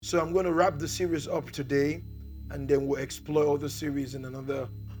So I'm going to wrap the series up today, and then we'll explore the series in another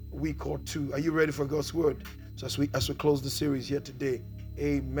week or two. Are you ready for God's word? So as we close the series here today,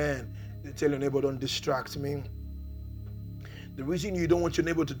 amen. Tell your neighbor, don't distract me. The reason you don't want your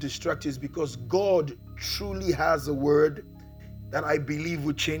neighbor to distract you is because God truly has a word that I believe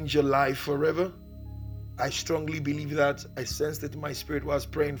will change your life forever. I strongly believe that. I sensed it in my spirit while I was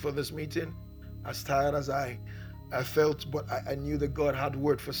praying for this meeting. As tired as I felt, but I knew that God had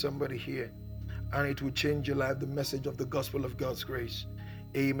word for somebody here, and it will change your life, the message of the gospel of God's grace.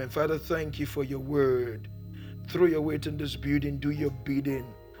 Amen. Father, thank you for your word. Throw your weight in this building, do your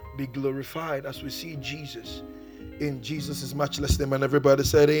bidding, be glorified as we see Jesus. In Jesus' matchless name, and everybody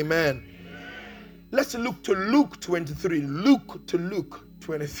said amen. Let's look to Luke 23. Luke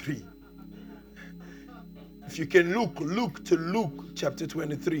 23. If you can look to Luke chapter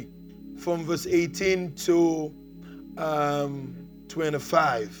 23 from verse 18 to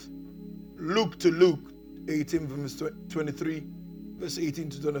 25. Luke 18 verse 23, verse 18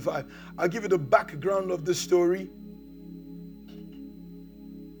 to 25. I'll give you the background of the story.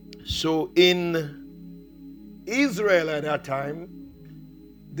 So in Israel at that time,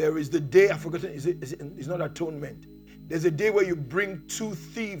 there is the day, I've forgotten, it's not atonement. There's a day where you bring two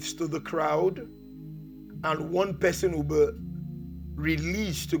thieves to the crowd, and one person will be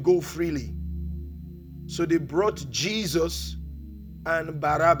released to go freely. So they brought Jesus and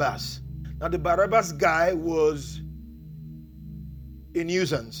Barabbas. Now the Barabbas guy was a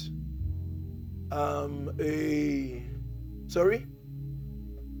nuisance. Anini,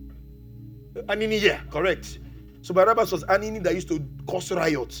 yeah, correct. So Barabbas was Anini that used to cause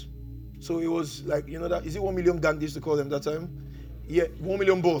riots. So it was like, that, is it 1 million gang they used to call them that time? Yeah, 1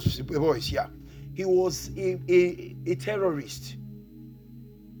 million boys, yeah. He was a terrorist.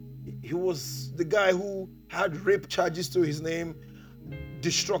 He was the guy who had rape charges to his name,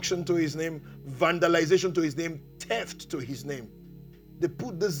 destruction to his name, vandalization to his name, theft to his name. They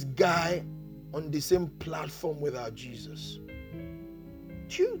put this guy on the same platform with our Jesus.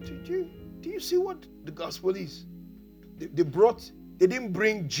 Do you see what the gospel is? They didn't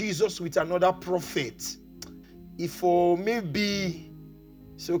bring Jesus with another prophet. If for maybe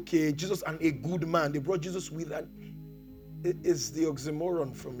it's okay, Jesus and a good man, they brought Jesus with it's the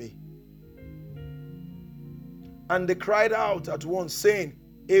oxymoron for me. And they cried out at once, saying,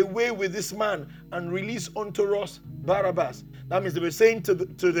 away with this man and release unto us Barabbas. That means they were saying to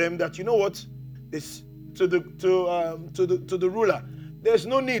them that, you know what, this to the ruler, there's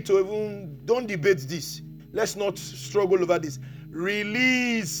no need to even, don't debate this. Let's not struggle over this.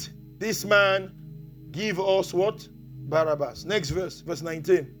 Release this man, give us what? Barabbas. Next verse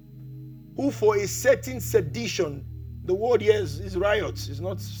 19. Who for a certain sedition, the word here is riots, it's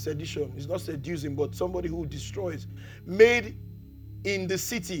not sedition, it's not seducing, but somebody who destroys, made in the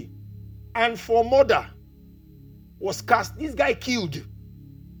city, and for murder was cast. This guy killed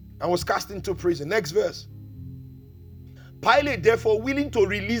and was cast into prison. Next verse. Pilate therefore willing to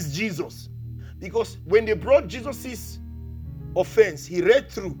release Jesus, because when they brought Jesus' offense, he read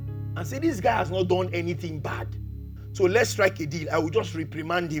through and said, this guy has not done anything bad, so let's strike a deal. I will just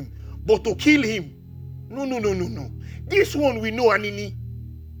reprimand him, but to kill him, no. This one we know, Anini.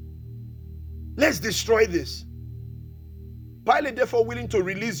 Let's destroy this. Pilate therefore willing to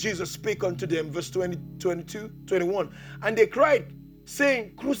release Jesus spake unto them, verse 20, 22, 21. And they cried,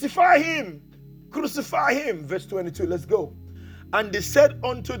 saying, crucify him, verse 22. Let's go. And they said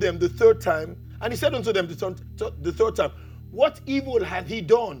unto them the third time, the third time, what evil hath he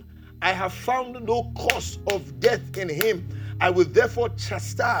done? I have found no cause of death in him. I will therefore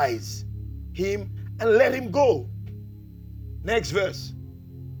chastise him and let him go. Next verse.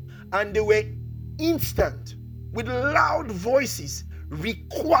 And they were instant with loud voices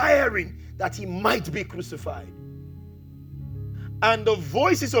requiring that he might be crucified. And the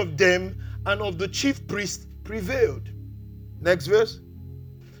voices of them and of the chief priests prevailed. Next verse.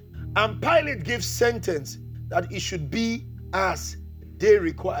 And Pilate gave sentence that it should be as they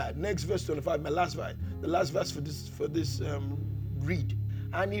required. Next verse 25, the last verse for this read.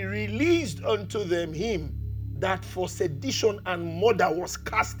 And he released unto them him that for sedition and murder was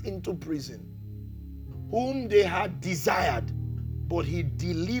cast into prison, whom they had desired, but he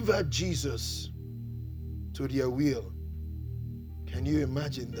delivered Jesus to their will. Can you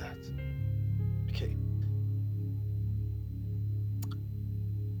imagine that? Okay.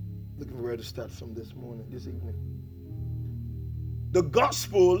 Looking for where to start from this evening. The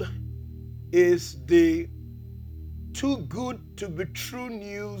gospel is the too good to be true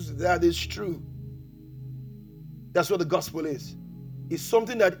news that is true. That's what the gospel is. It's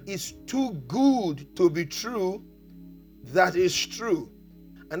something that is too good to be true that is true.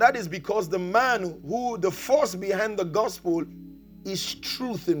 And that is because the man who, the force behind the gospel is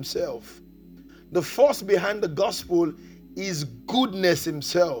truth himself. The force behind the gospel is goodness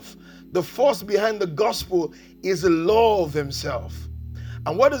himself. The force behind the gospel is love himself.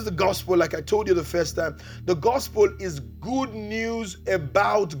 And what is the gospel? Like I told you the first time, the gospel is good news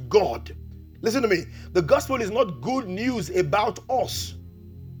about God. Listen to me. The gospel is not good news about us.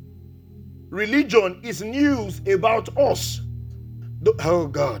 Religion is news about us. Oh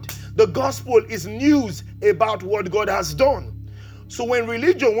God. The gospel is news about what God has done. So when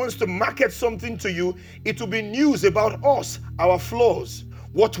religion wants to market something to you, it will be news about us, our flaws,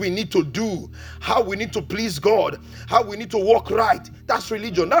 what we need to do, how we need to please God, how we need to walk right. That's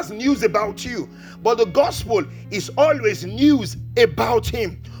religion. That's news about you. But the gospel is always news about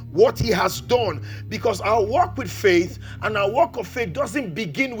Him, what He has done. Because our walk with faith and our walk of faith doesn't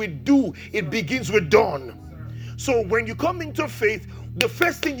begin with do, it begins with done. So when you come into faith, the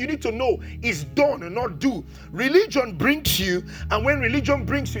first thing you need to know is done and not do. Religion brings you, and when religion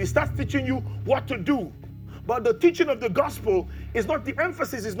brings you, it starts teaching you what to do. But the teaching of the gospel is not, the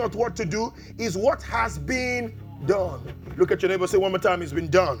emphasis is not what to do, is what has been done. Look at your neighbor, say one more time, it's been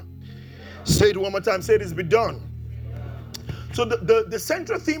done. Say it one more time, say it's been done. So the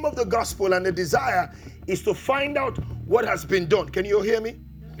central theme of the gospel and the desire is to find out what has been done. Can you all hear me?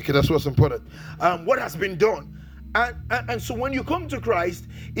 Okay, that's what's important. What has been done. And so when you come to Christ,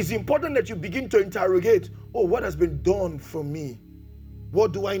 it's important that you begin to interrogate, oh, what has been done for me?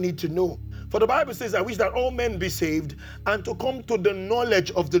 What do I need to know? For the Bible says, I wish that all men be saved and to come to the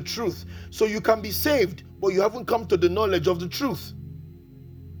knowledge of the truth. So you can be saved, but you haven't come to the knowledge of the truth.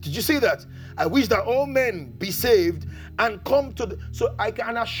 Did you see that? I wish that all men be saved and come to the... So I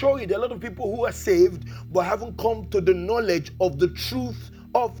can assure you, there are a lot of people who are saved, but haven't come to the knowledge of the truth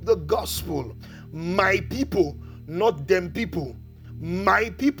of the gospel. My people, not them people. My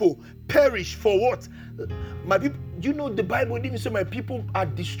people perish for what? My people, you know, the Bible didn't say my people are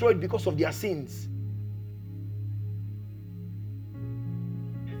destroyed because of their sins.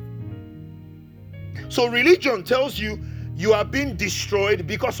 So religion tells you you are being destroyed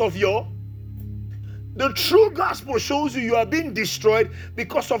because of your... The true gospel shows you are being destroyed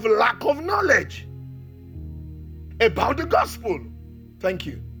because of lack of knowledge about the gospel. Thank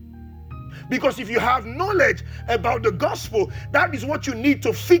you. Because if you have knowledge about the gospel, that is what you need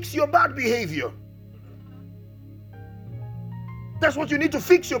to fix your bad behavior. That's what you need to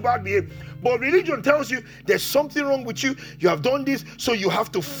fix your bad behavior. But religion tells you there's something wrong with you. You have done this, so you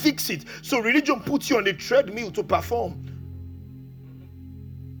have to fix it. So religion puts you on a treadmill to perform.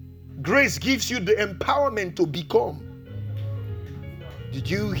 Grace gives you the empowerment to become. Did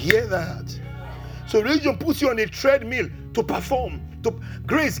you hear that? So religion puts you on a treadmill to perform.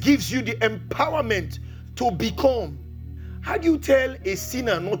 Grace gives you the empowerment to become. How do you tell a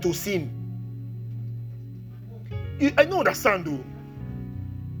sinner not to sin? I don't understand though.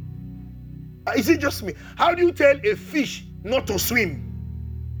 Is it just me? How do you tell a fish not to swim?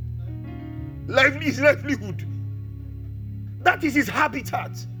 His livelihood. That is his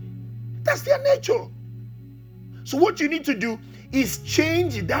habitat. That's their nature. So what you need to do is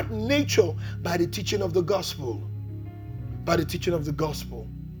change that nature by the teaching of the gospel. By the teaching of the gospel.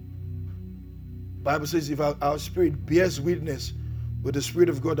 The Bible says if our spirit bears witness with the Spirit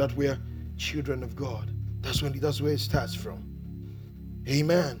of God that we are children of God. That's where it starts from.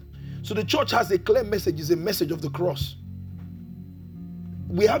 Amen. So the church has a clear message. It's a message of the cross.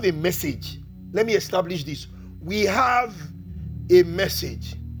 We have a message. Let me establish this. We have a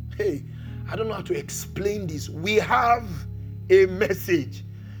message. Hey, I don't know how to explain this. We have a message.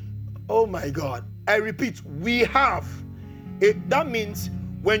 Oh my God. I repeat, we have. That means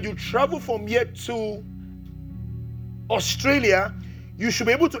when you travel from here to Australia, you should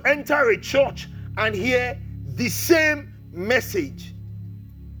be able to enter a church and hear the same message.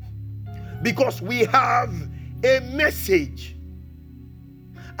 Because we have a message.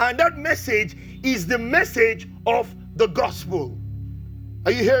 And that message is the message of the gospel.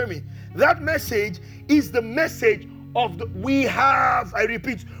 Are you hearing me? That message is the message of the... We have, I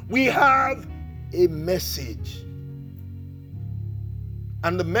repeat, we have a message.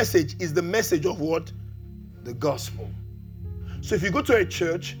 And the message is the message of what? The gospel. So if you go to a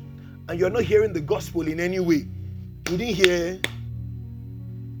church and you're not hearing the gospel in any way, you didn't hear...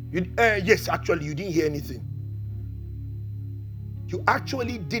 yes, actually, you didn't hear anything. You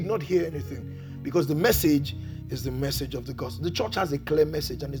actually did not hear anything. Because the message is the message of the gospel. The church has a clear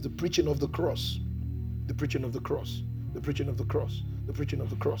message, and it's the preaching of the cross. The preaching of the cross. The preaching of the cross. The preaching of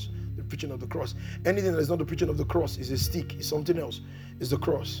the cross. The preaching of the cross. Anything that is not the preaching of the cross is a stick. It's something else. It's the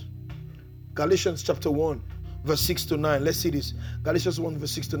cross. Galatians chapter 1, verse 6 to 9. Let's see this. Galatians 1,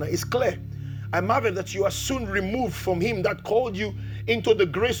 verse 6 to 9. It's clear. I marvel that you are soon removed from him that called you into the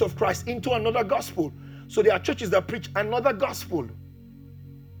grace of Christ, into another gospel. So there are churches that preach another gospel.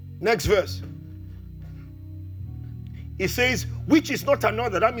 Next verse. It says, which is not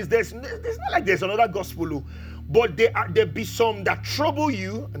another. That means there's not like there's another gospel. But there be some that trouble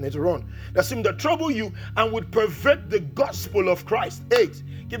you, and later on, there's some that trouble you and would pervert the gospel of Christ. 8.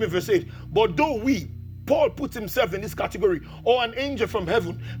 Give me verse 8. But though we, Paul puts himself in this category, or an angel from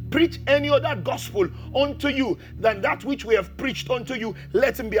heaven, preach any other gospel unto you than that which we have preached unto you,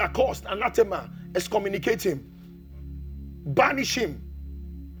 let him be accursed, anathema, excommunicate him, banish him.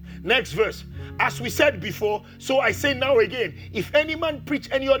 Next verse. As we said before, so I say now again, if any man preach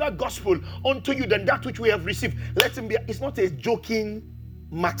any other gospel unto you than that which we have received, let him be. It's not a joking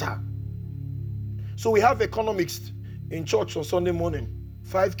matter. So we have economics in church on Sunday morning.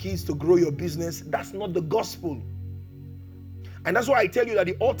 5 keys to grow your business. That's not the gospel. And that's why I tell you that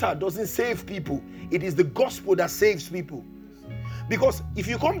the altar doesn't save people. It is the gospel that saves people. Because if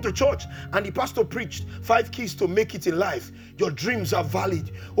you come to church and the pastor preached 5 keys to make it in life, your dreams are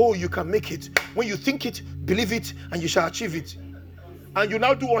valid. Oh, you can make it. When you think it, believe it, and you shall achieve it. And you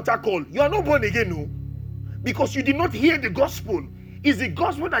now do altar call. You are not born again, no. Because you did not hear the gospel. It's the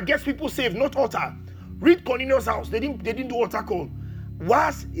gospel that gets people saved, not altar. Read Cornelius' house. They didn't do altar call.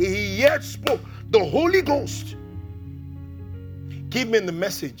 Was he yet spoke, the Holy Ghost give me the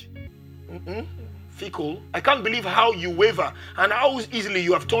message. Fickle. I can't believe how you waver and how easily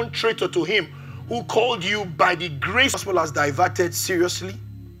you have turned traitor to him who called you by the grace. The gospel has diverted seriously.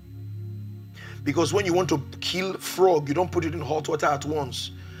 Because when you want to kill frog, you don't put it in hot water at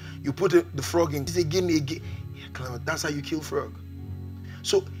once. You put the frog in again. That's how you kill frog.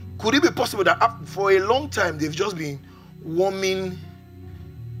 So could it be possible that for a long time they've just been warming,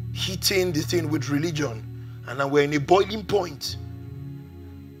 heating the thing with religion, and now we're in a boiling point?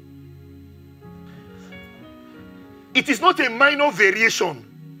 It is not a minor variation,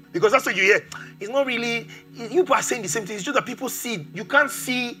 because that's what you hear. It's not really, you are saying the same thing. It's just that people see, you can't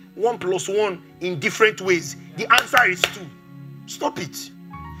see 1 + 1 in different ways. The answer is 2. Stop it.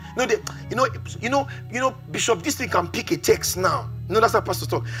 Bishop, this thing can pick a text now. That's how pastors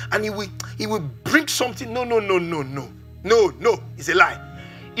talk. And he will bring something. No, it's a lie.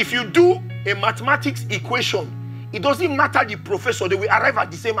 If you do a mathematics equation, it doesn't matter the professor, they will arrive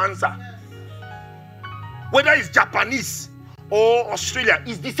at the same answer. Whether it's Japanese or Australia,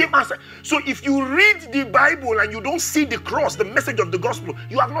 it's the same answer. So if you read the Bible and you don't see the cross, the message of the gospel,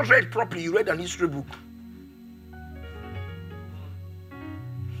 you have not read properly. You read an history book.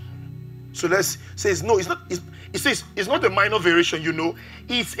 So let's say no, it's not. It says it's not a minor variation,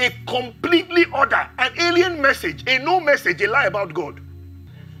 It's a completely other, an alien message, a no message, a lie about God.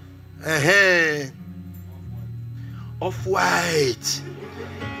 Off-white.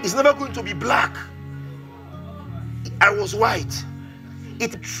 It's never going to be black. I was white.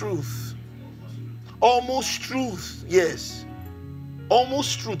 It's truth. Almost truth. Yes.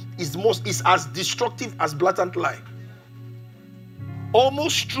 Almost truth is as destructive as blatant lie.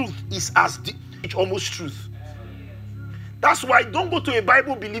 Almost truth is almost truth. That's why don't go to a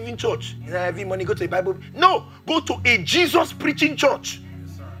Bible believing church. Every morning go to a Bible. No, go to a Jesus preaching church.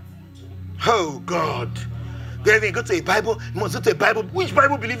 Oh God. Go to a Bible. You must go to a Bible. Which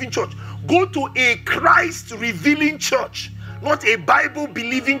Bible believing church? Go to a Christ revealing church, not a Bible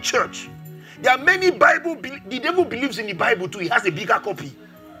believing church. There are many the devil believes in the Bible too. He has a bigger copy.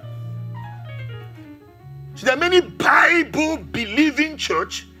 So there are many Bible believing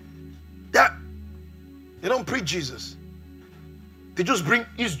church that they don't preach Jesus. They just bring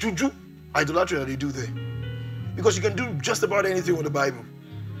his juju, idolatry that they do there. Because you can do just about anything with the Bible.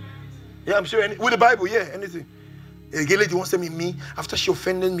 Yeah, I'm sure with the Bible, anything. A gay lady wants to meet me after she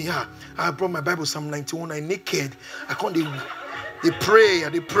offended me. I brought my Bible, Psalm 91. I'm naked. I can't. They pray.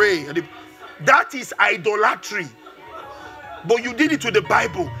 That is idolatry. But you did it with the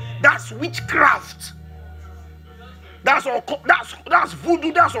Bible. That's witchcraft. That's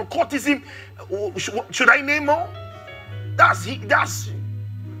voodoo. That's occultism. Should I name more? That's.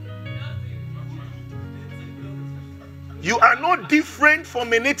 You are not different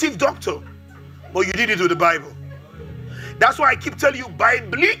from a native doctor, but you did it with the Bible. That's why I keep telling you,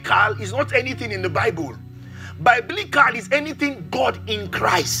 biblical is not anything in the Bible. Biblical is anything God in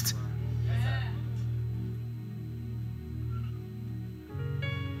Christ.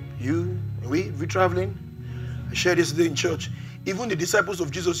 We traveling. I shared yesterday in church. Even the disciples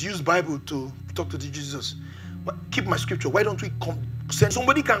of Jesus used Bible to talk to Jesus. But keep my scripture. Why don't we send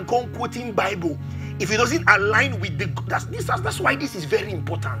somebody can come quoting Bible if it doesn't align with that's why this is very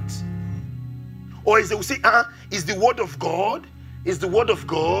important. Or is they will say, is the word of God? Is the word of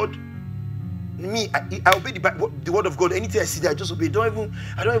God? Me, I obey the word of God. Anything I see there, I just obey. I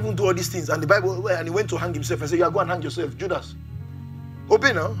don't even do all these things. And the Bible, and he went to hang himself. I said, go and hang yourself, Judas.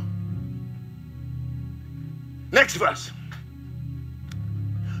 Obey now. Next verse.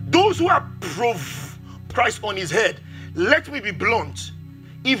 Those who have Christ on his head, let me be blunt.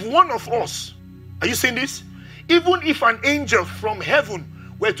 If one of us, are you saying this? Even if an angel from heaven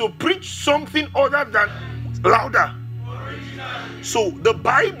were to preach something other than louder. So the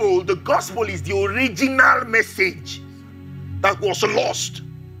Bible, the gospel is the original message that was lost.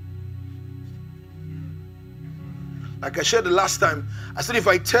 Like I shared the last time, I said if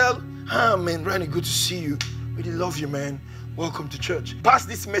I tell, man, Randy, good to see you. Really love you, man. Welcome to church. Pass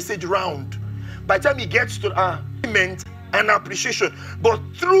this message round. By the time he gets to payment and appreciation, but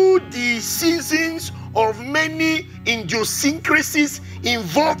through the seasons of many idiosyncrasies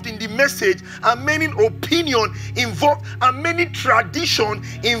involved in the message, and many opinion involved, and many tradition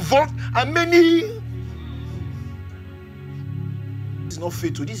involved, and many. It's not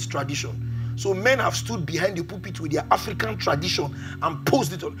fatal. This is tradition. So men have stood behind the pulpit with their African tradition and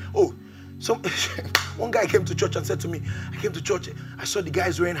posed it on. One guy came to church and said to me, I came to church, I saw the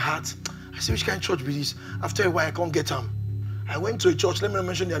guys wearing hats. I said, which kind of church be this? After a while, I can't get them. I went to a church, let me not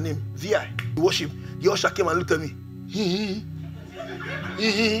mention their name, VI, worship. The usher came and looked at me.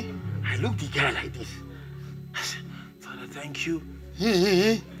 I looked at the guy like this. I said, Father, thank you.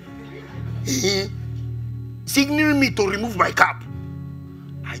 Signaling me to remove my cap.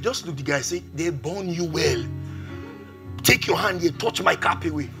 I just looked at the guy and said, they born you well. Take your hand here, touch my cap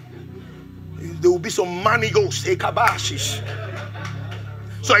away. There will be some manigos, kabashish.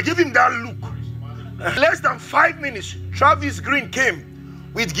 So I gave him that look. Less than 5 minutes, Travis Green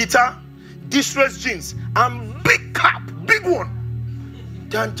came with guitar, distressed jeans, and big cap, big one.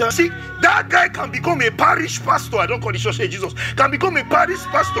 See, that guy can become a parish pastor. I don't call the church Jesus. Can become a parish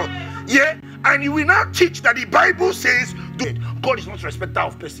pastor. Yeah, and you will now teach that the Bible says, do it. God is not a respecter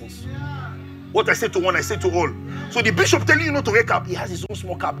of persons. What I say to one, I say to all. So the bishop telling you not to wear cap, he has his own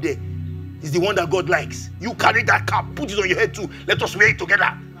small cap there. It's the one that God likes. You carry that cap, put it on your head too. Let us wear it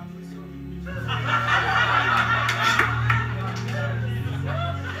together.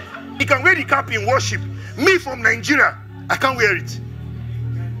 He can wear the cap in worship. Me from Nigeria, I can't wear it.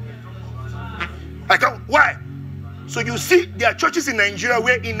 I can't. Why? So you see, there are churches in Nigeria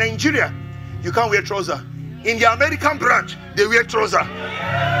where in Nigeria you can't wear trouser. In the American branch, they wear trouser.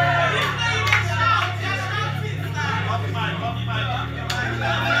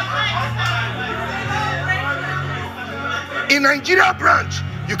 In Nigeria branch,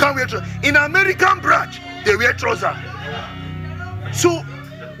 you can't wear trouser. In American branch, they wear trouser. So,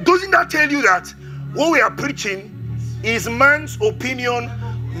 doesn't that tell you that what we are preaching is man's opinion,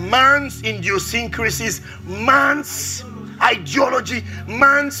 man's idiosyncrasies, man's ideology,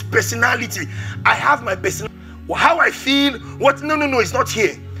 man's personality? I have my personality. How I feel, what? No, it's not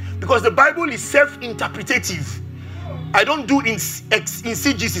here. Because the Bible is self-interpretative. I don't do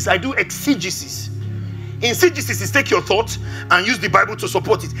exegesis, I do exegesis. Exegesis is take your thoughts and use the Bible to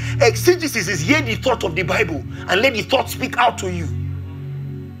support it. Exegesis is hear the thought of the Bible and let the thought speak out to you.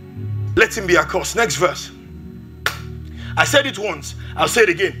 Let him be accursed. Next verse. I said it once, I'll say it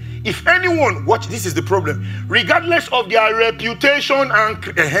again. If anyone, watch, this is the problem. Regardless of their reputation and...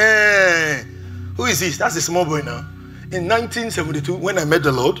 who is this? That's a small boy now. In 1972, when I met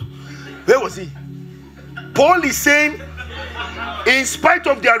the Lord, where was he? Paul is saying, in spite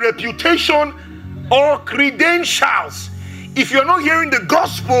of their reputation or credentials, if you're not hearing the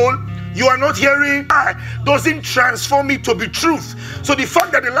gospel, you are not hearing lie, doesn't transform it to be truth. So the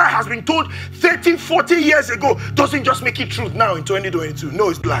fact that the lie has been told 30, 40 years ago doesn't just make it truth now in 2022. No,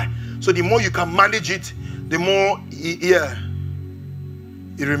 it's lie. So the more you can manage it, the more, it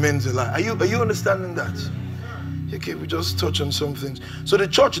remains a lie. Are you understanding that? Okay, we just touch on some things. So the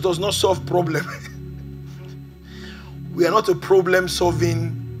church does not solve problem. We are not a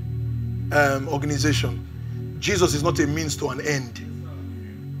problem-solving organization. Jesus is not a means to an end.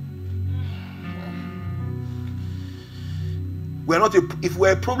 We are not if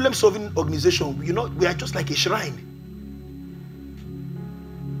we're a problem-solving organization, we are just like a shrine.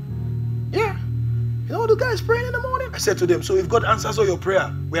 Yeah. You know, the guys praying in the morning. I said to them, so if God answers all your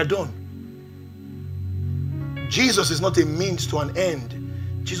prayer, we are done. Jesus is not a means to an end.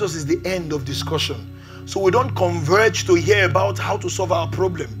 Jesus is the end of discussion. So we don't converge to hear about how to solve our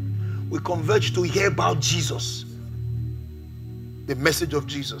problem. We converge to hear about Jesus. The message of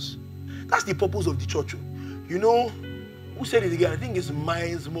Jesus. That's the purpose of the church. You know, who said it again? I think it's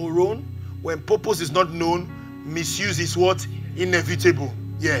Miles Morone. When purpose is not known, misuse is what? Inevitable.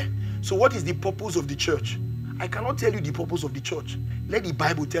 Yeah. So what is the purpose of the church? I cannot tell you the purpose of the church. Let the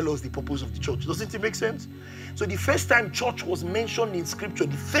Bible tell us the purpose of the church. Doesn't it make sense? So the first time church was mentioned in scripture,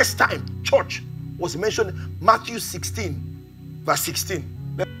 the first time church was mentioned, Matthew 16, verse 16.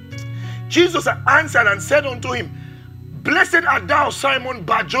 Jesus answered and said unto him, Blessed art thou, Simon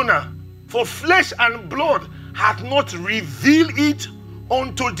Bar-Jonah, for flesh and blood hath not revealed it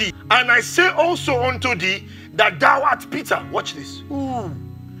unto thee. And I say also unto thee that thou art Peter. Watch this. Ooh.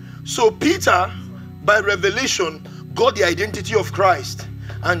 So Peter, by revelation, got the identity of Christ,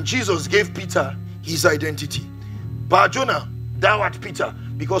 and Jesus gave Peter his identity. Bar-Jonah, thou art Peter,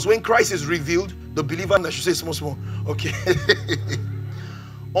 because when Christ is revealed, the believer, and I should say small, okay.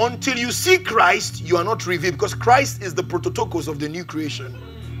 Until you see Christ, you are not revealed, because Christ is the prototokos of the new creation.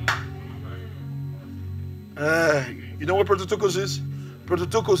 You know what prototokos is?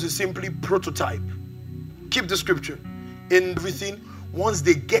 Prototokos is simply prototype. Keep the scripture. In everything, once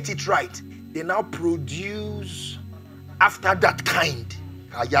they get it right, they now produce after that kind.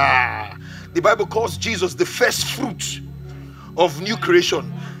 The Bible calls Jesus the first fruit of new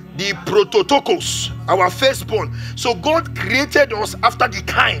creation, the prototokos, our firstborn. So God created us after the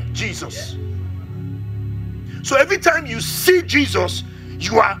kind, Jesus. So every time you see Jesus,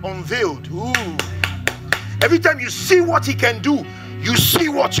 you are unveiled. Ooh. Every time you see what he can do, you see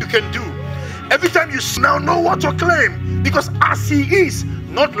what you can do. Every time you now know what to claim, because as he is,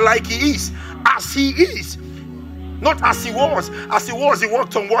 not like he is, as he is, not as he was. As he was, he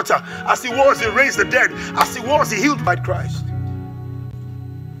walked on water. As he was, he raised the dead. As he was, he healed by Christ.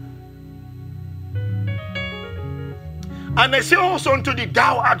 And I say also unto thee,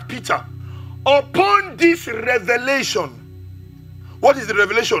 thou art Peter. Upon this revelation. What is the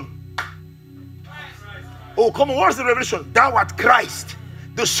revelation? Oh, come on, what is the revelation? Thou art Christ,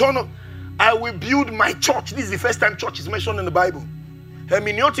 the Son of... I will build my church. This is the first time church is mentioned in the Bible.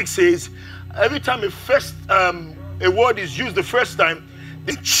 Hermeneutic says, every time a word is used the first time,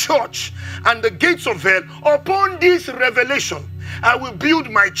 the church and the gates of hell, upon this revelation, I will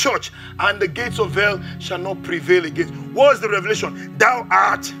build my church, and the gates of hell shall not prevail against. What is the revelation? Thou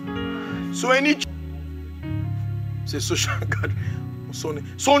art. So any say social gathering,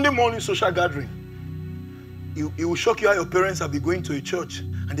 Sunday morning social gathering. It will shock you how your parents have been going to a church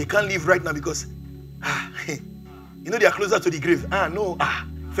and they can't leave right now because you know they are closer to the grave.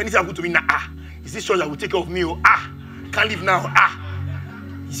 If anything happens to me now, is this church that will take care of me? Can't leave now.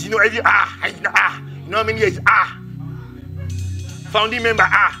 You know every you know how many years? Founding member.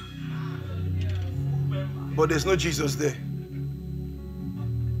 But there's no Jesus there.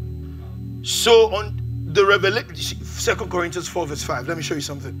 So on the revelation, 2 Corinthians 4 verse 5. Let me show you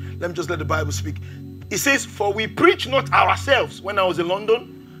something. Let me just let the Bible speak. It says, for we preach not ourselves. When I was in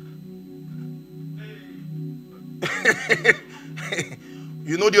London,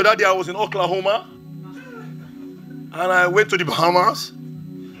 you know, the other day I was in Oklahoma and I went to the Bahamas.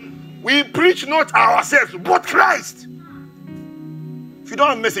 We preach not ourselves, but Christ. If you don't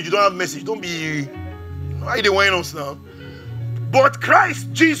have message, you don't have message. Don't be, why are they weighing us now? But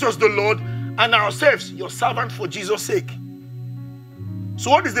Christ, Jesus the Lord, and ourselves, your servant for Jesus' sake. So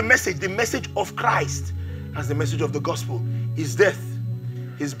what is the message? The message of Christ as the message of the gospel. His death,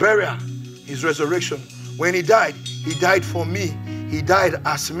 his burial, his resurrection. When he died for me. He died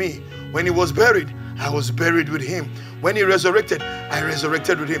as me. When he was buried, I was buried with him. When he resurrected, I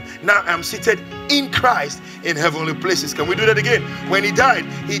resurrected with him. Now I'm seated in Christ in heavenly places. Can we do that again? When he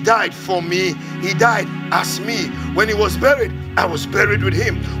died for me. He died as me. When he was buried, I was buried with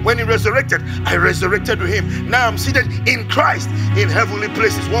him. When he resurrected, I resurrected with him. Now I'm seated in Christ in heavenly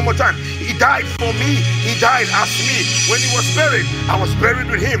places. One more time. He died for me. He died as me. When he was buried, I was buried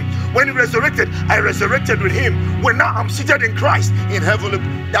with him. When he resurrected, I resurrected with him. When now I'm seated in Christ in heavenly.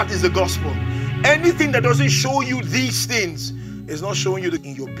 That is the gospel. Anything that doesn't show you these things is not showing you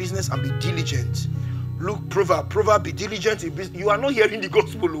in your business. And be diligent. Look, proverb, be diligent in business. You are not hearing the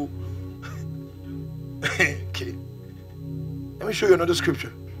gospel. Okay. Let me show you another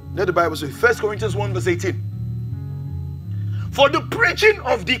scripture. Let the Bible say, 1 Corinthians 1 verse 18. For the preaching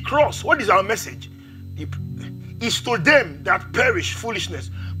of the cross, what is our message? Is to them that perish foolishness,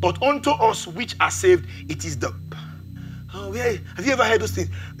 but unto us which are saved, it is the... Oh, yeah. Have you ever heard those things?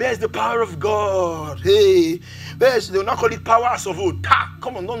 Where is the power of God? Hey, they'll not call it powers of old.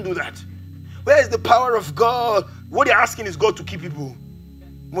 Come on, don't do that. Where is the power of God? What they're asking is God to keep people,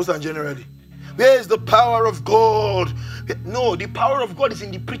 most and generally. Where is the power of God? No, the power of God is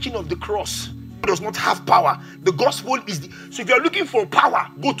in the preaching of the cross. It does not have power. The gospel is the... So if you're looking for power,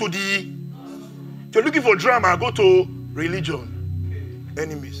 go to the... If you're looking for drama, go to religion.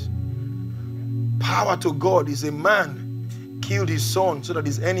 Enemies. Power to God is a man killed his son so that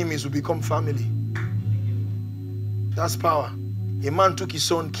his enemies would become family. That's power. A man took his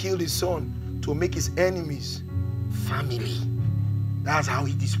son, killed his son to make his enemies family. That's how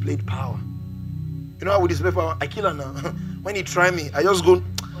he displayed power. You know how we display power? I kill her now. When he try me, I just go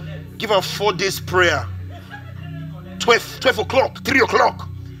give her 4 days prayer. 12 o'clock, 3 o'clock.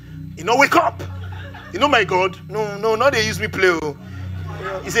 You know, wake up. You know, my God. No, not they use me play.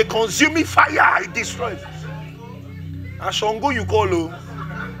 It's a consuming fire. It destroys. Ashongo you call.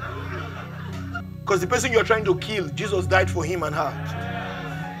 Because the person you're trying to kill, Jesus died for him and her.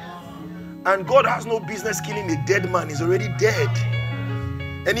 And God has no business killing a dead man. He's already dead.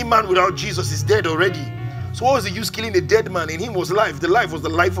 Any man without Jesus is dead already. So what was the use killing a dead man? In him was life. The life was the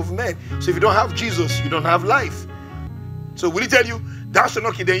life of man. So if you don't have Jesus, you don't have life. So will he tell you, thou shalt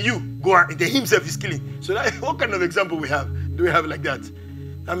not kill, then you go out, and then himself is killing. So that, what kind of example we have? Do we have like that?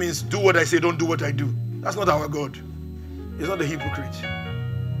 That means do what I say, don't do what I do. That's not our God. He's not a hypocrite.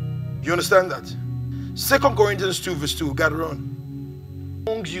 Do you understand that? 2 Corinthians 2 verse 2, got it on.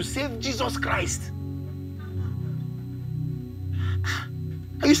 You save Jesus Christ.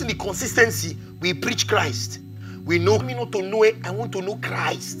 Are you seeing the consistency? We preach Christ. We know me not to know it. I want to know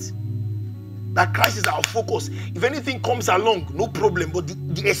Christ. That Christ is our focus. If anything comes along, no problem. But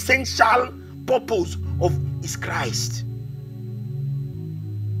the essential purpose of is Christ.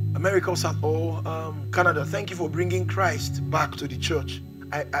 America, Canada, thank you for bringing Christ back to the church.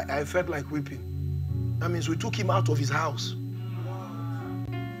 I felt like weeping. That means we took him out of his house.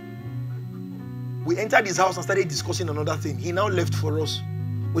 We entered his house and started discussing another thing. He now left for us,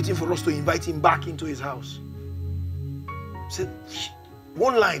 waiting for us to invite him back into his house. Said,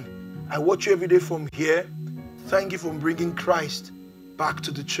 one line. I watch you every day from here. Thank you for bringing Christ back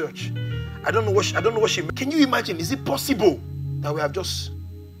to the church. I don't know what she meant. Can you imagine? Is it possible that we have just...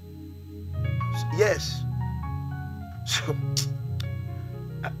 Yes. So,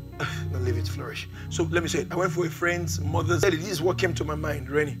 don't leave it, Flourish. So let me say it. I went for a friend's mother's... This is what came to my mind,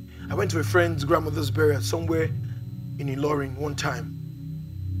 Rennie. I went to a friend's grandmother's burial somewhere in Ilorin one time.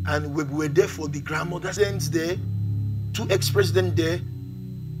 And we were there for the grandmother's there. 2 ex-presidents there.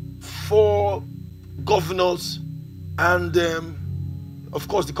 4 governors, and of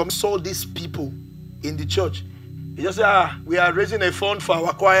course the committee saw these people in the church. They just said, we are raising a fund for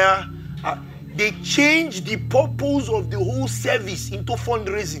our choir. They changed the purpose of the whole service into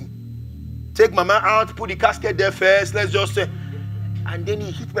fundraising. Take mama out, put the casket there first, let's just say. And then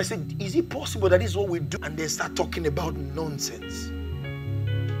he hit me and said, is it possible that this is what we do? And they start talking about nonsense.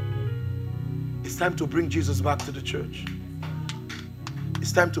 It's time to bring Jesus back to the church.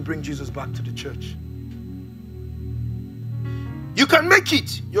 It's time to bring Jesus back to the church. You can make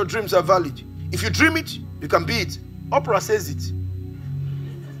it. Your dreams are valid. If you dream it, you can be it. Oprah says it.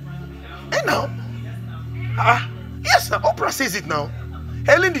 And now? Yes, now. Oprah says it now.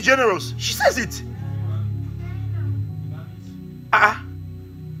 Helen DeGeneres, she says it. I'm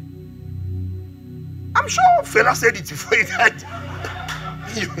sure fella said it before he died.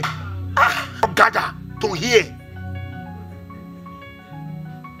 Gather to hear.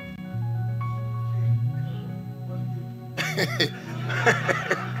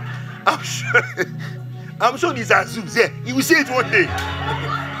 I'm sure these are zooms. Yeah, he will say it one day.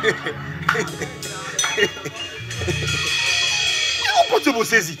 How possible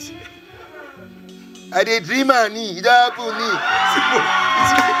says it? I did dream and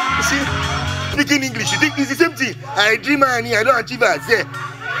speaking English, you think it's the same thing? I dream and I don't achieve it. Yeah.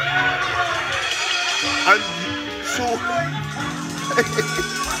 And so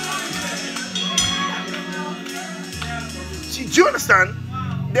do you understand?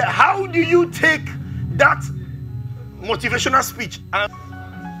 How do you take that motivational speech and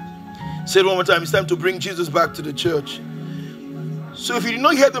say it one more time? It's time to bring Jesus back to the church. So if you did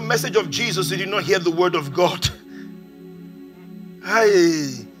not hear the message of Jesus, you did not hear the word of God.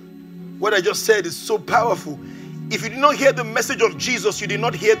 Hey, what I just said is so powerful. If you did not hear the message of Jesus, you did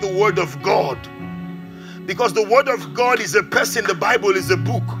not hear the word of God. Because the word of God is a person, the Bible is a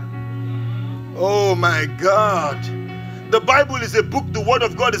book. Oh my God. The Bible is a book, the word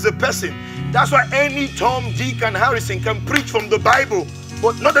of God is a person. That's why any Tom, Dick, and Harrison can preach from the Bible,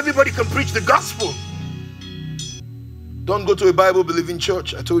 but not everybody can preach the gospel. Don't go to a Bible-believing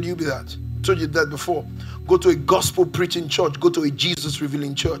church. I told you that. I told you that before. Go to a gospel-preaching church. Go to a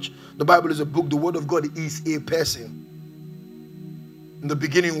Jesus-revealing church. The Bible is a book. The word of God is a person. In the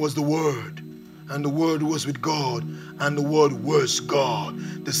beginning was the Word, and the Word was with God, and the Word was God.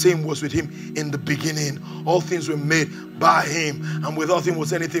 The same was with him in the beginning. All things were made by him, and without him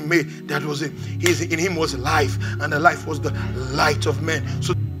was anything made that was it. In him was life, and the life was the light of men.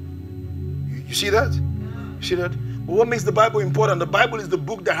 So you see that? You see that? But what makes the Bible important? The Bible is the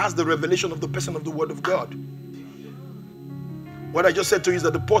book that has the revelation of the person of the Word of God. What I just said to you is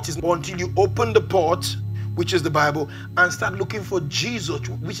that the pot is until you open the pot, which is the Bible, and start looking for Jesus,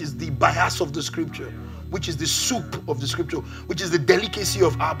 which is the bias of the scripture, which is the soup of the scripture, which is the delicacy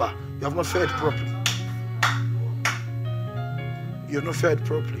of Abba. You have not fed properly. You have not fed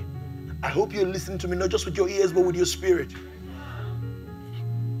properly. I hope you're listening to me, not just with your ears, but with your spirit.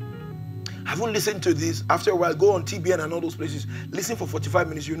 I haven't listened to this. After a while, go on TBN and all those places. Listen for 45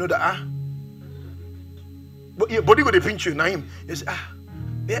 minutes. You know that, but your body going to pinch you, Naim. You say,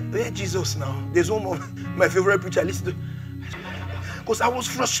 where Jesus now? There's one more. My favorite preacher I listen to. Because I was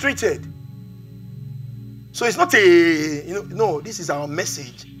frustrated. So it's not no, this is our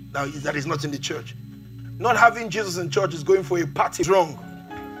message that is not in the church. Not having Jesus in church is going for a party. It's wrong.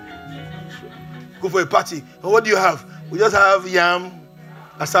 Go for a party. And what do you have? We just have yam,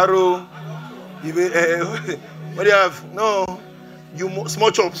 asaro. What do you have? No,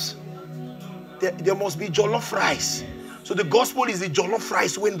 small chops. There must be jollof rice. So the gospel is the jollof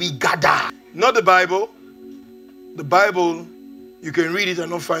rice when we gather. Not the Bible. The Bible, you can read it and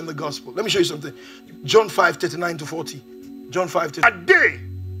not find the gospel. Let me show you something. John 5:39-40. John 5:39. Are they,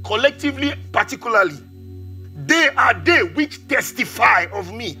 collectively, particularly, they are they which testify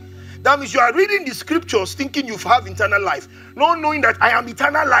of me. That means you are reading the scriptures thinking you have eternal life, not knowing that I am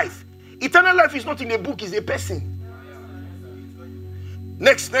eternal life. Eternal life is not in a book, it's a person.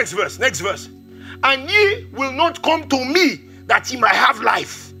 Next verse. And ye will not come to me that ye might have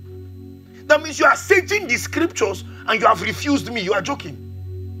life. That means you are searching the scriptures and you have refused me. You are joking.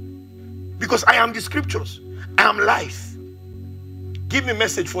 Because I am the scriptures. I am life. Give me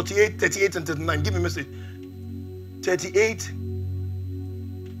message 48, 38, and 39. Give me message 38.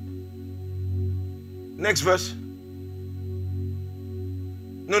 Next verse.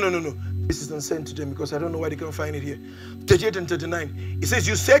 No. This is not sent to them because I don't know why they can't find it here. 38 and 39. It says,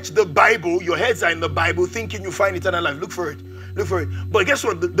 you search the Bible, your heads are in the Bible, thinking you find eternal life. Look for it. But guess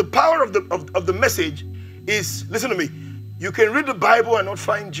what? The power of the message is, listen to me, you can read the Bible and not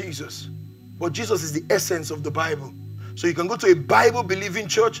find Jesus. But Jesus is the essence of the Bible. So you can go to a Bible-believing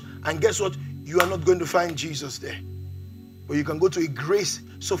church and guess what? You are not going to find Jesus there. But you can go to a grace.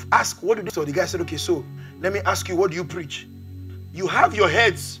 So ask, what do they say? So the guy said, okay, so let me ask you, what do you preach? You have your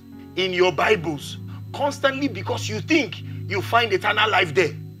heads in your Bibles constantly because you think you find eternal life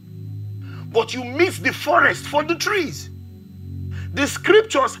there. But you miss the forest for the trees. The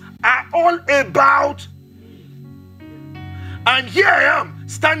scriptures are all about, and here I am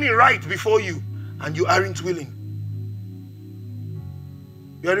standing right before you, and you aren't willing.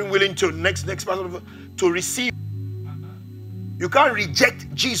 You aren't willing to next part of to receive. You can't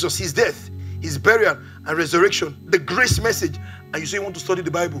reject Jesus, his death, his burial and resurrection, the grace message, and you say you want to study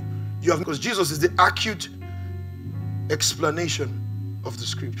the Bible. You have, because Jesus is the acute explanation of the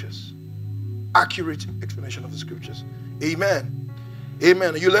scriptures. Accurate explanation of the scriptures. Amen.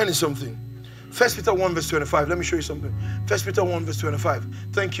 Are you learning something? 1 Peter 1 verse 25. Let me show you something. 1 Peter 1 verse 25.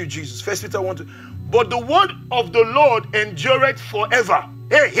 Thank you, Jesus. 1 Peter 1. But the word of the Lord endureth forever.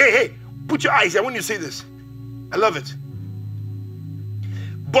 Hey. Put your eyes here when you say this. I love it.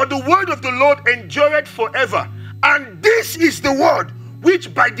 But the word of the Lord endureth forever. And this is the word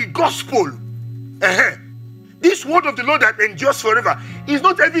which by the gospel, this word of the Lord that endures forever is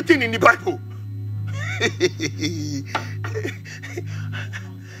not everything in the Bible.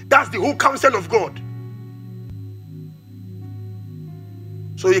 That's the whole counsel of God.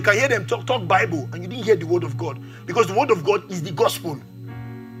 So you can hear them talk Bible and you didn't hear the word of God, because the word of God is the gospel.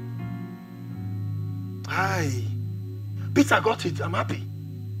 Aye. Peter got it. I'm happy.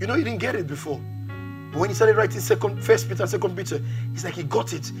 You know, he didn't get it before. But when he started writing 1 Peter, 2 Peter, it's like he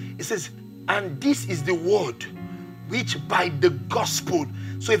got it. It says, and this is the word which by the gospel.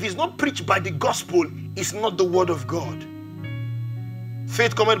 So if it's not preached by the gospel, it's not the word of God.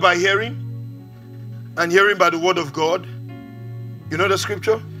 Faith cometh by hearing, and hearing by the word of God. You know the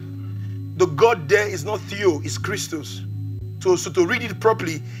scripture? The God there is not Theo, it's Christus. So to read it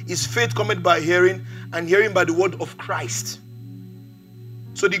properly, is faith cometh by hearing, and hearing by the word of Christ.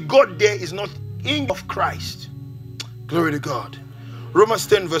 So the God there is not in of Christ. Glory to God. Romans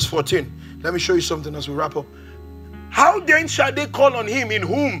 10 verse 14. Let me show you something as we wrap up. How then shall they call on him in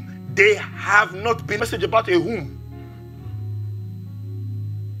whom they have not been? Message about a whom.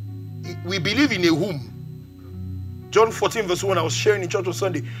 We believe in a whom. John 14 verse 1, I was sharing in church on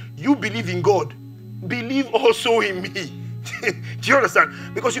Sunday. You believe in God. Believe also in me. Do you understand?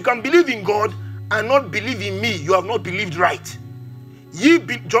 Because you can believe in God and not believe in me. You have not believed right.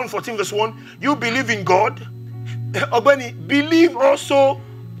 John 14 verse 1, you believe in God. Obani, believe also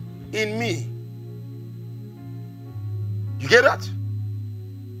in me. You get that?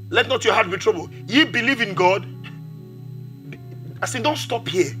 Let not your heart be troubled. Ye believe in God. I say, don't stop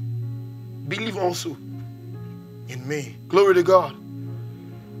here. Believe also in me. Glory to God.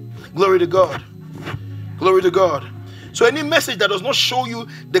 Glory to God. Glory to God. So any message that does not show you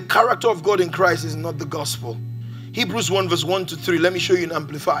the character of God in Christ is not the gospel. Hebrews 1 verse 1 to 3. Let me show you in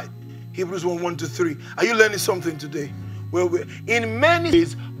Amplified. Hebrews 1, 1 to 3. Are you learning something today? Well, in many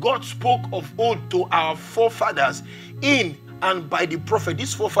ways, God spoke of old to our forefathers in and by the prophet.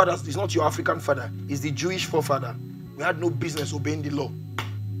 These forefathers is not your African father. It's the Jewish forefather. We had no business obeying the law.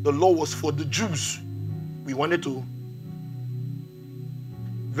 The law was for the Jews. We wanted to.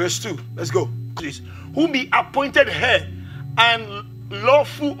 Verse 2. Let's go. Whom he appointed heir and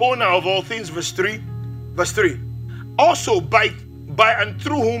lawful owner of all things. Verse 3. Verse 3. Also by and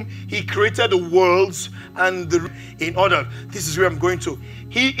through whom he created the worlds and in order. This is where I'm going to.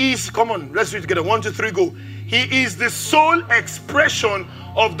 He is, come on, let's read together. 1, 2, 3, go. He is the sole expression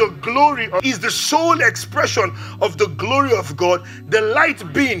of the glory of, is the sole expression of the glory of God, the light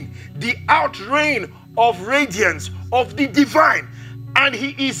being the outreign of radiance of the divine, and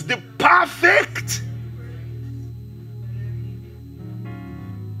he is the perfect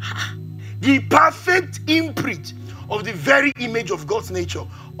imprint of the very image of God's nature,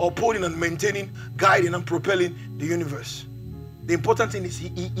 upholding and maintaining, guiding and propelling the universe. The important thing is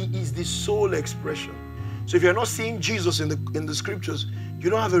he is the sole expression. So if you're not seeing Jesus in the scriptures, you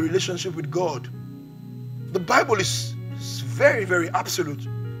don't have a relationship with God. The Bible is very, very absolute.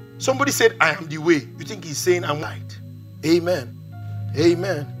 Somebody said, I am the way. You think he's saying I'm right. Amen.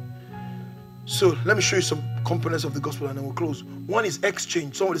 Amen. So let me show you some components of the gospel and then we'll close. One is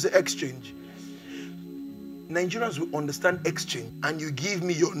exchange. Somebody say exchange. Nigerians will understand exchange. And you give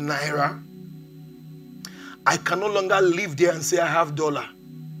me your naira, I can no longer live there and say I have dollar.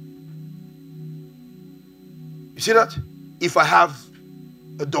 You see that? If I have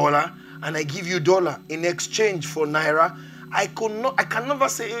a dollar and I give you dollar in exchange for naira, I can never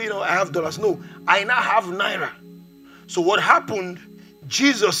say, I have dollars. No, I now have naira. So what happened?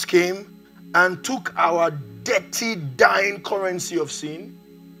 Jesus came and took our dirty, dying currency of sin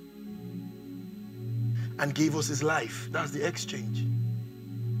and gave us his life. That's the exchange.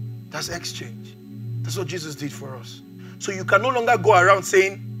 That's exchange. That's what Jesus did for us. So you can no longer go around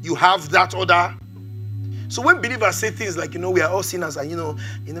saying you have that other. So when believers say things like, we are all sinners and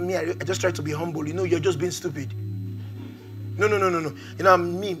me, I just try to be humble. You're just being stupid. No.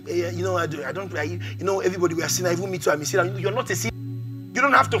 Me, I don't, everybody we are sinners. Even me too, I'm a sinner. You're not a sinner. You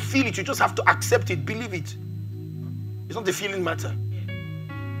don't have to feel it. You just have to accept it, believe it. It's not a feeling matter.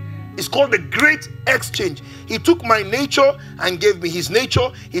 It's called the great exchange. He took my nature and gave me his nature.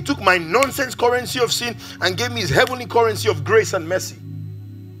 He took my nonsense currency of sin and gave me his heavenly currency of grace and mercy.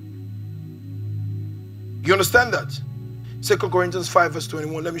 You understand that? 2 Corinthians 5 verse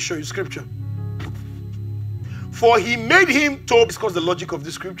 21. Let me show you scripture. For he made him to, because the logic of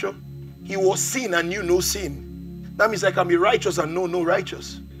the scripture, he was sin and knew no sin. That means I can be righteous and know no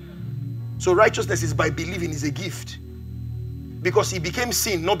righteous. So righteousness is by believing, is a gift. Because he became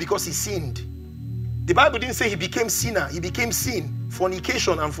sin, not because he sinned. The Bible didn't say he became sinner. He became sin.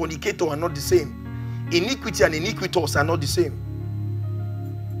 Fornication and fornicator are not the same. Iniquity and iniquitous are not the same.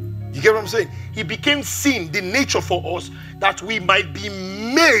 You get what I'm saying? He became sin, the nature for us, that we might be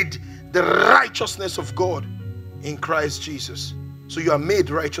made the righteousness of God in Christ Jesus. So you are made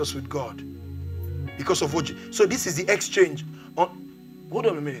righteous with God because of what you... So this is the exchange. Hold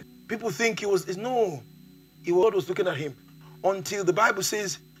on a minute. People think God was looking at him. Until the Bible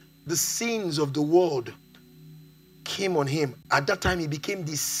says the sins of the world came on him. At that time, he became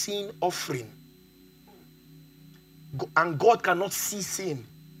the sin offering. And God cannot see sin.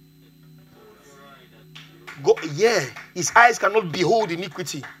 His eyes cannot behold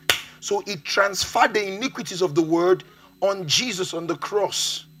iniquity. So he transferred the iniquities of the world on Jesus on the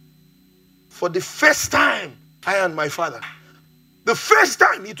cross. For the first time, I and my Father. The first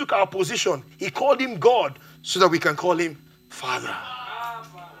time he took our position, he called him God so that we can call him Father.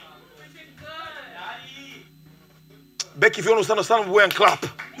 Becky, if you want to stand away and clap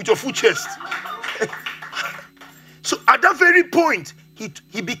with your full chest. So at that very point,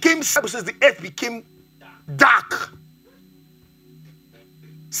 he became, Bible says the earth became dark.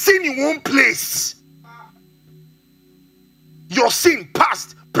 Sin in one place. Your sin,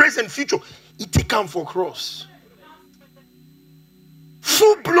 past, present, future, he taken for cross.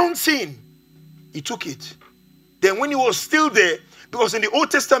 Full-blown sin. He took it. Then when he was still there, because in the Old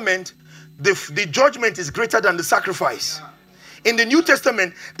Testament, the judgment is greater than the sacrifice. In the New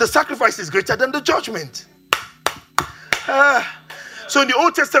Testament, the sacrifice is greater than the judgment. So in the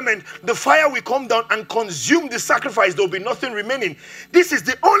Old Testament, the fire will come down and consume the sacrifice. There will be nothing remaining. This is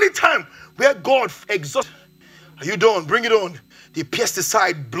the only time where God exhausts. Are you done? Bring it on. He pierced his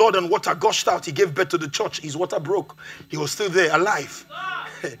side, blood and water gushed out. He gave birth to the church. His water broke. He was still there, alive.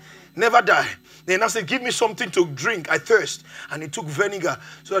 Never die. Then I said, give me something to drink. I thirst. And he took vinegar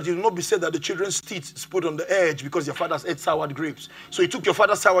so that it will not be said that the children's teeth is put on the edge because your father's ate sour grapes. So he took your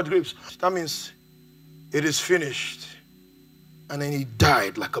father's sour grapes. That means it is finished. And then he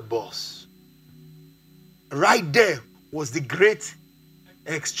died like a boss. Right there was the great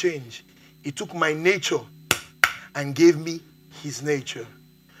exchange. He took my nature and gave me his nature.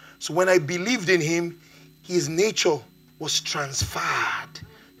 So when I believed in him, his nature was transferred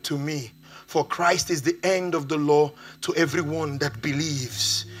to me. For Christ is the end of the law to everyone that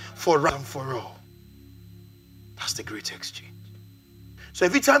believes, for and for all. That's the great exchange. So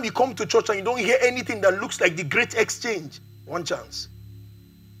every time you come to church and you don't hear anything that looks like the great exchange, one chance,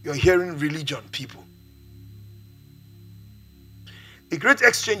 you're hearing religion, people. The great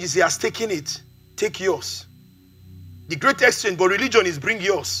exchange is he has taken it, take yours. The great exchange, but religion is bring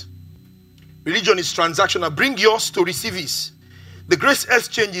yours. Religion is transactional, bring yours to receive his. The great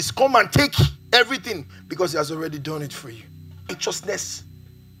exchange is come and take everything because he has already done it for you. Righteousness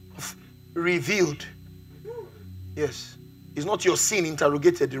revealed. Yes. It's not your sin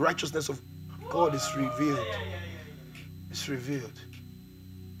interrogated. The righteousness of God is revealed. It's revealed.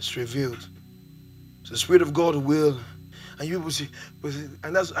 It's revealed. So the Spirit of God will. And you will see,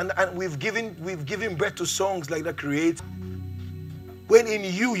 and we've given birth to songs like that create. When in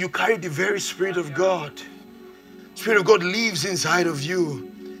you carry the very Spirit of God. Spirit of God lives inside of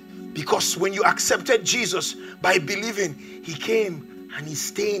you. Because when you accepted Jesus by believing, he came and he's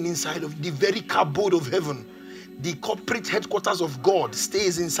staying inside of the very cupboard of heaven. The corporate headquarters of God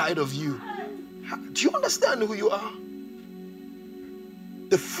stays inside of you. Do you understand who you are?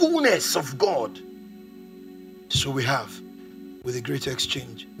 The fullness of God. So we have with a great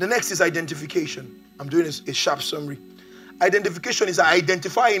exchange. The next is identification. I'm doing a sharp summary. Identification is I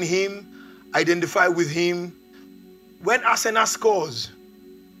identify in him, identify with him. When Arsenal scores,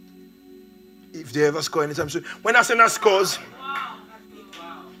 if they ever score anytime soon, when Arsenal scores,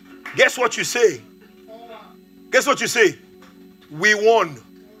 guess what you say? Guess what you say? We won.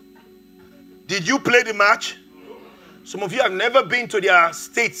 Did you play the match? Some of you have never been to their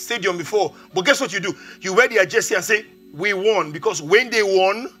stadium before, but guess what you do? You wear their jersey and say, we won, because when they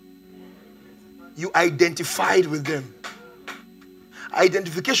won, you identified with them.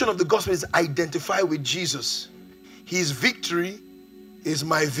 Identification of the gospel is identify with Jesus. His victory is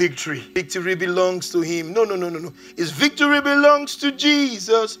my victory. Victory belongs to him. No. His victory belongs to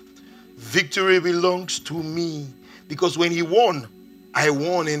Jesus. Victory belongs to me. Because when he won, I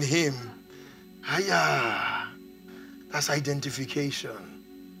won in him. That's identification.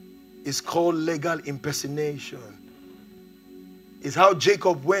 It's called legal impersonation. It's how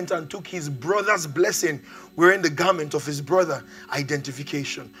Jacob went and took his brother's blessing wearing the garment of his brother.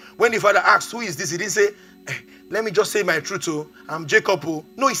 Identification. When the father asked, who is this? He didn't say, let me just say my truth. I'm Jacob.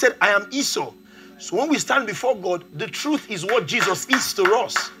 No, he said, I am Esau. So when we stand before God, the truth is what Jesus is to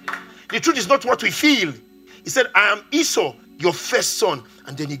us. The truth is not what we feel. He said, I am Esau, your first son.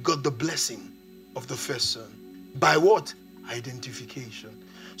 And then he got the blessing of the first son. By what? Identification.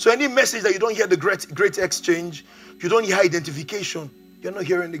 So any message that you don't hear the great exchange, you don't hear identification, you're not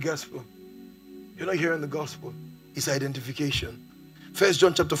hearing the gospel. You're not hearing the gospel. It's identification. 1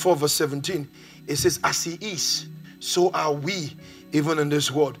 John chapter 4 verse 17. It says, as he is, so are we, even in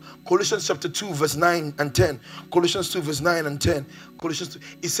this world. Colossians chapter 2 verse 9 and 10. Colossians 2 verse 9 and 10. Colossians 2.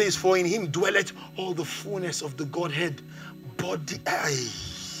 It says, for in him dwelleth all the fullness of the Godhead. Body.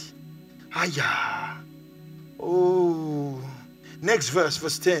 Oh. Next verse,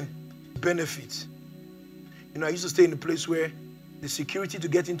 verse 10. Benefits. I used to stay in a place where the security to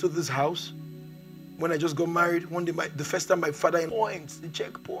get into this house, when I just got married, one day, the first time my father the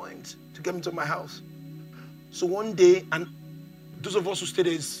checkpoint to get into my house. So one day, and those of us who stay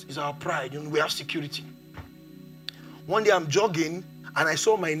there is our pride, we have security. One day I'm jogging and I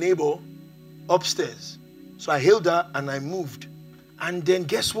saw my neighbor upstairs. So I hailed her and I moved. And then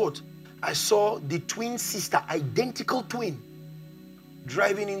guess what? I saw the twin sister, identical twin,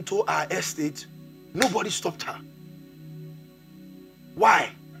 driving into our estate. Nobody stopped her.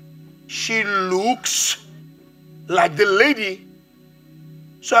 Why? She looks like the lady.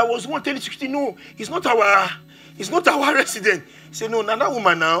 So I was one telling security, no, it's not our resident. He said, no, that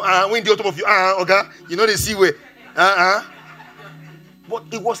woman now, when the top of you, okay, they see where, But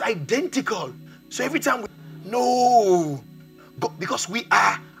it was identical. So every time but because we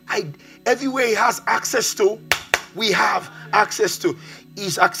are, everywhere he has access to, we have access to.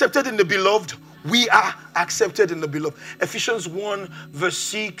 He's accepted in the beloved. We are accepted in the beloved. Ephesians 1 verse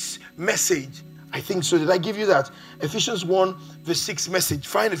 6 message. I think so. Did I give you that? Ephesians 1 verse 6 message.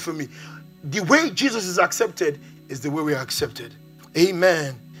 Find it for me. The way Jesus is accepted is the way we are accepted.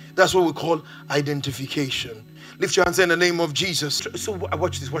 Amen. That's what we call identification. Lift your hands in the name of Jesus. So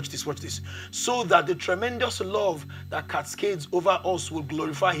watch this. So that the tremendous love that cascades over us will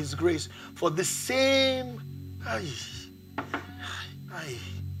glorify his grace. For the same...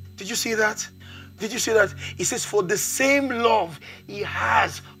 Did you see that? Did you see that? He says, for the same love he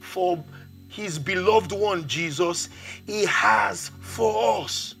has for his beloved one, Jesus, he has for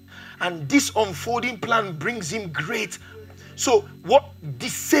us. And this unfolding plan brings him great. So what? The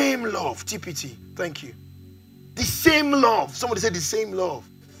same love. TPT. Thank you. The same love. Somebody said the same love.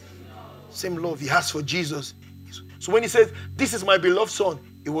 Same love he has for Jesus. So when he says, this is my beloved son,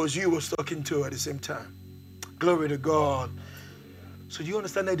 it was you he was talking to at the same time. Glory to God. So do you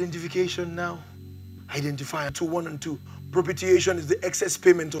understand identification now? Identify 2, 1 and 2. Propitiation is the excess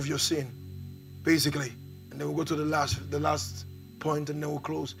payment of your sin, basically. And then we'll go to the last point and then we'll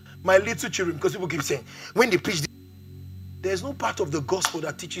close. My little children, because people keep saying, when they preach, there's no part of the gospel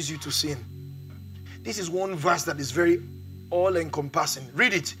that teaches you to sin. This is one verse that is very all-encompassing.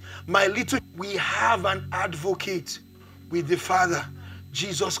 Read it. My little, we have an advocate with the Father,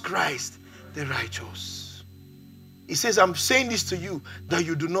 Jesus Christ, the righteous. He says, I'm saying this to you that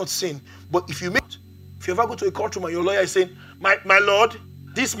you do not sin. But if you ever go to a courtroom and your lawyer is saying, my Lord,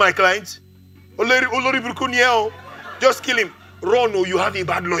 this is my client, just kill him. Run, or you have a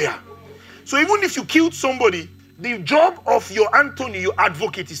bad lawyer. So even if you killed somebody, the job of your Anthony, your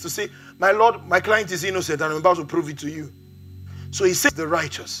advocate, is to say, my Lord, my client is innocent and I'm about to prove it to you. So he says the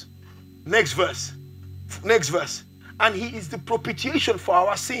righteous. Next verse. And he is the propitiation for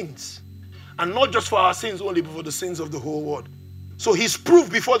our sins. And not just for our sins only, but for the sins of the whole world. So his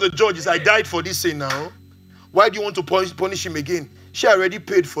proof before the judge is, I died for this sin now. Why do you want to punish him again? She already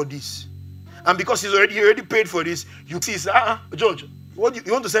paid for this. And because he already paid for this, you see, Judge, what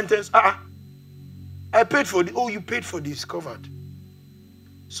you want to sentence? I paid for this. Oh, you paid for this, covered.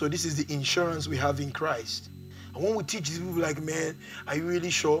 So this is the insurance we have in Christ. And when we teach these people like, man, are you really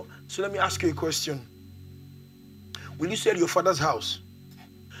sure? So let me ask you a question. Will you sell your father's house?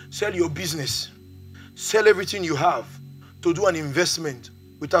 Sell your business? Sell everything you have to do an investment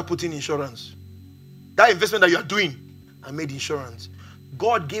without putting insurance? That investment that you are doing, I made insurance.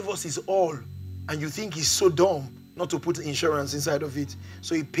 God gave us his all, and you think he's so dumb not to put insurance inside of it.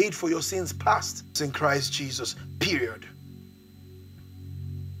 So he paid for your sins past. It's in Christ Jesus, period.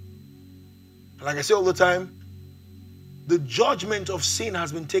 Like I say all the time, the judgment of sin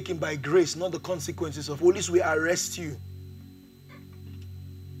has been taken by grace, not the consequences of police will arrest you.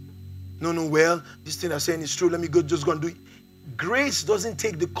 No, well, this thing I'm saying is true. Let me just go and do it. Grace doesn't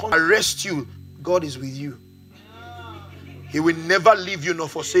take the arrest you. God is with you. He will never leave you nor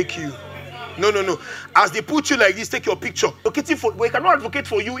forsake you. No. As they put you like this, take your picture. We cannot advocate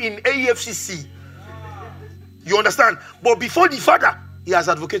for you in AFCC. You understand? But before the Father, he has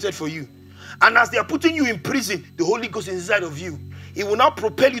advocated for you. And as they are putting you in prison, the Holy Ghost is inside of you. He will now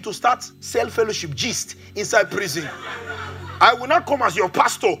propel you to start self-fellowship gist inside prison. I will not come as your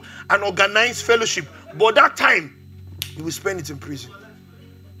pastor and organize fellowship. But that time, you will spend it in prison.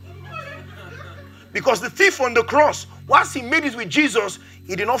 Because the thief on the cross, once he made it with Jesus,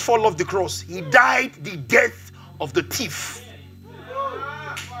 he did not fall off the cross. He died the death of the thief.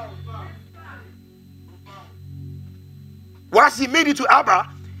 Once he made it to Abba,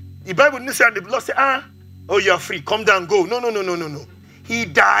 the Bible didn't say, and the Lord said, oh, you are free. Come down, go. No. He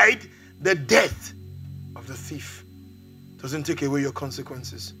died the death of the thief. Doesn't take away your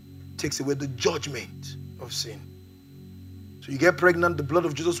consequences. Takes away the judgment of sin. So you get pregnant, the blood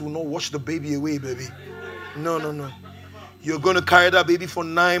of Jesus will not wash the baby away, baby. No. You're going to carry that baby for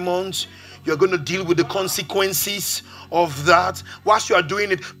 9 months. You're going to deal with the consequences of that. Whilst you are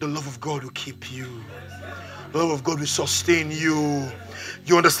doing it, the love of God will keep you. The love of God will sustain you.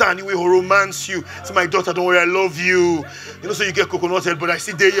 You understand? He will romance you. Say, my daughter, don't worry, I love you. You know, so you get coconut head, but I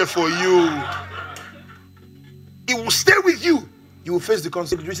still there here for you. It will stay with you. You will face the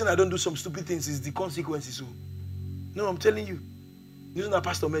consequences. The reason I don't do some stupid things is the consequences. No, I'm telling you. Using a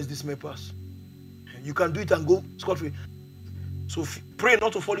pastor makes this may pass. You can do it and go scot-free. So pray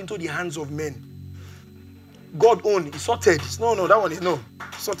not to fall into the hands of men. God own, it's sorted. No, that one is no.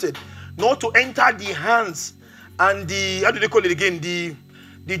 Sorted. Not to enter the hands and the, how do they call it again?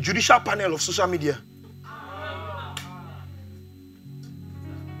 The judicial panel of social media.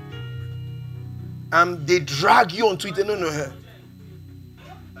 And they drag you on Twitter. No.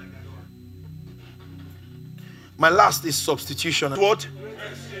 My last is substitution. What?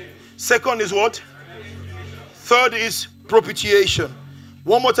 Second is what? Third is propitiation.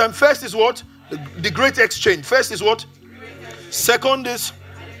 One more time. First is what? The great exchange. First is what? Second is.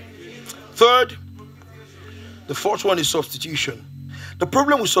 Third. The fourth one is substitution. The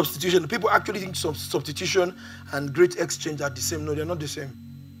problem with substitution, people actually think substitution and great exchange are the same. No, they're not the same.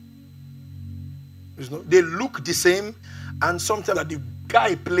 They look the same, and sometimes the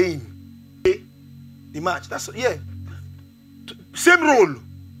guy playing the match. That's same role.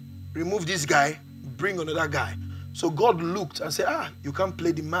 Remove this guy, bring another guy. So God looked and said, you can't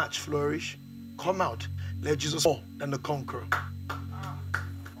play the match, Flourish. Come out. Let Jesus more than the conqueror.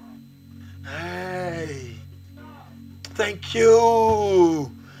 Hey. Thank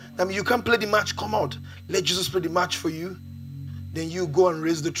you. I mean, you can't play the match. Come out. Let Jesus play the match for you. Then you go and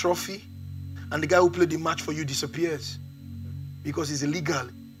raise the trophy. And the guy who played the match for you disappears. Because it's illegal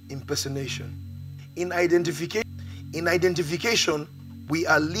impersonation. In identification, we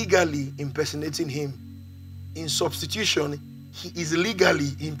are legally impersonating him. In substitution, he is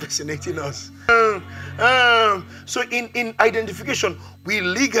legally impersonating us. So in identification, we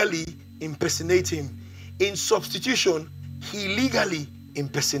legally impersonate him. In substitution, he legally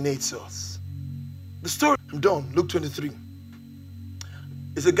impersonates us. The story, I'm done. Luke 23.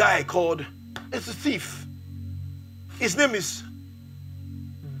 It's a guy called, it's a thief. His name is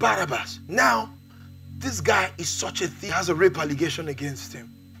Barabbas. Now, this guy is such a thief. He has a rape allegation against him.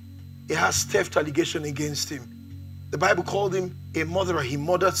 He has theft allegation against him. The Bible called him a murderer. He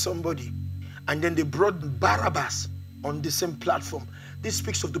murdered somebody. And then they brought Barabbas on the same platform. This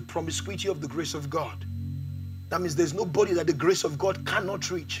speaks of the promiscuity of the grace of God. That means there's nobody that the grace of God cannot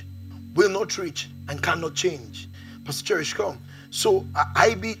reach, will not reach, and cannot change. Pastor Cherish, come. So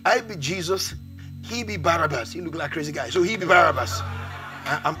I be Jesus, he be Barabbas. He look like a crazy guy. So he be Barabbas.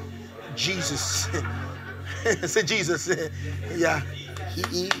 I'm Jesus. Say Jesus. Yeah.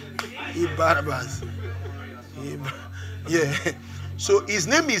 He Barabbas. Yeah. So his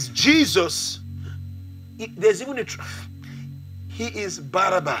name is Jesus. There's even a he is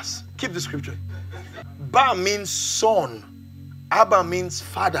Barabbas. Keep the scripture. Ba means son. Abba means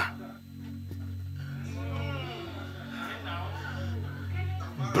father.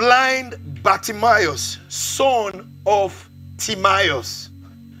 Blind Bartimaeus, son of Timaeus.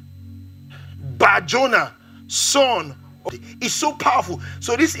 Bar-Jonah, son of... It's so powerful.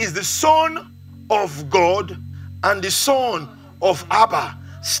 So this is the son of God and the son of Abba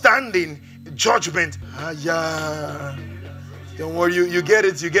standing judgment. Yeah. Don't worry, you get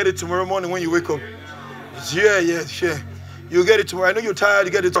it. You get it tomorrow morning when you wake up. Yeah. You get it tomorrow. I know you're tired.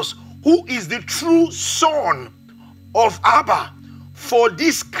 You get it. Who is the true son of Abba for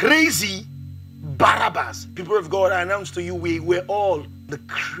this crazy Barabbas? People of God, I announce to you, we're all. The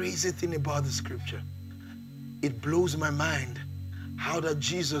crazy thing about the scripture, it blows my mind how that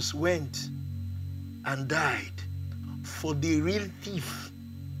Jesus went and died for the real thief.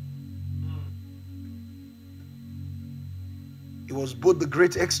 It was both the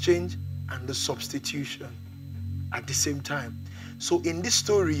great exchange and the substitution at the same time. So in this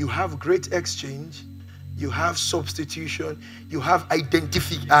story, you have great exchange, you have substitution, you have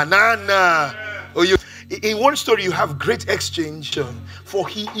identification. In one story, you have great exchange, for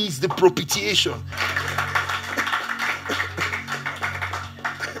he is the propitiation.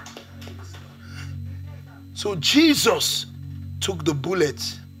 So Jesus took the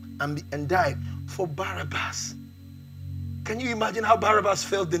bullet and died for Barabbas. Can you imagine how Barabbas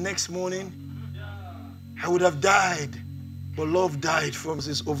felt the next morning? I would have died, but love died from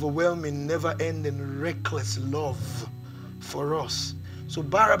his overwhelming, never-ending, reckless love for us. So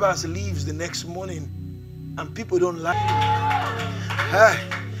Barabbas leaves the next morning, and people don't like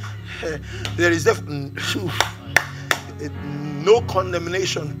it. There is no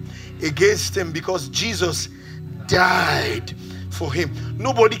condemnation against him because Jesus died for him.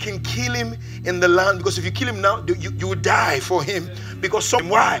 Nobody can kill him in the land, because if you kill him now, you will die for him.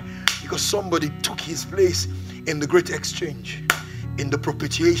 Why? Because somebody took his place in the great exchange, in the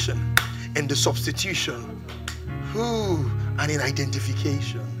propitiation, in the substitution, and in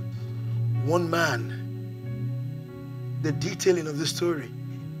identification. One man. The detailing of the story,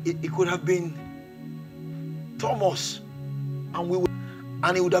 it could have been Thomas,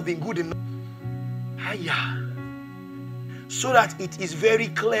 and it would have been good enough. So that it is very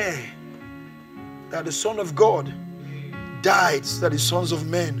clear that the Son of God died so that the sons of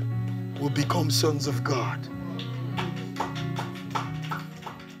men will become sons of God.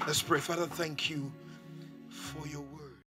 Let's pray. Father, thank you for your word.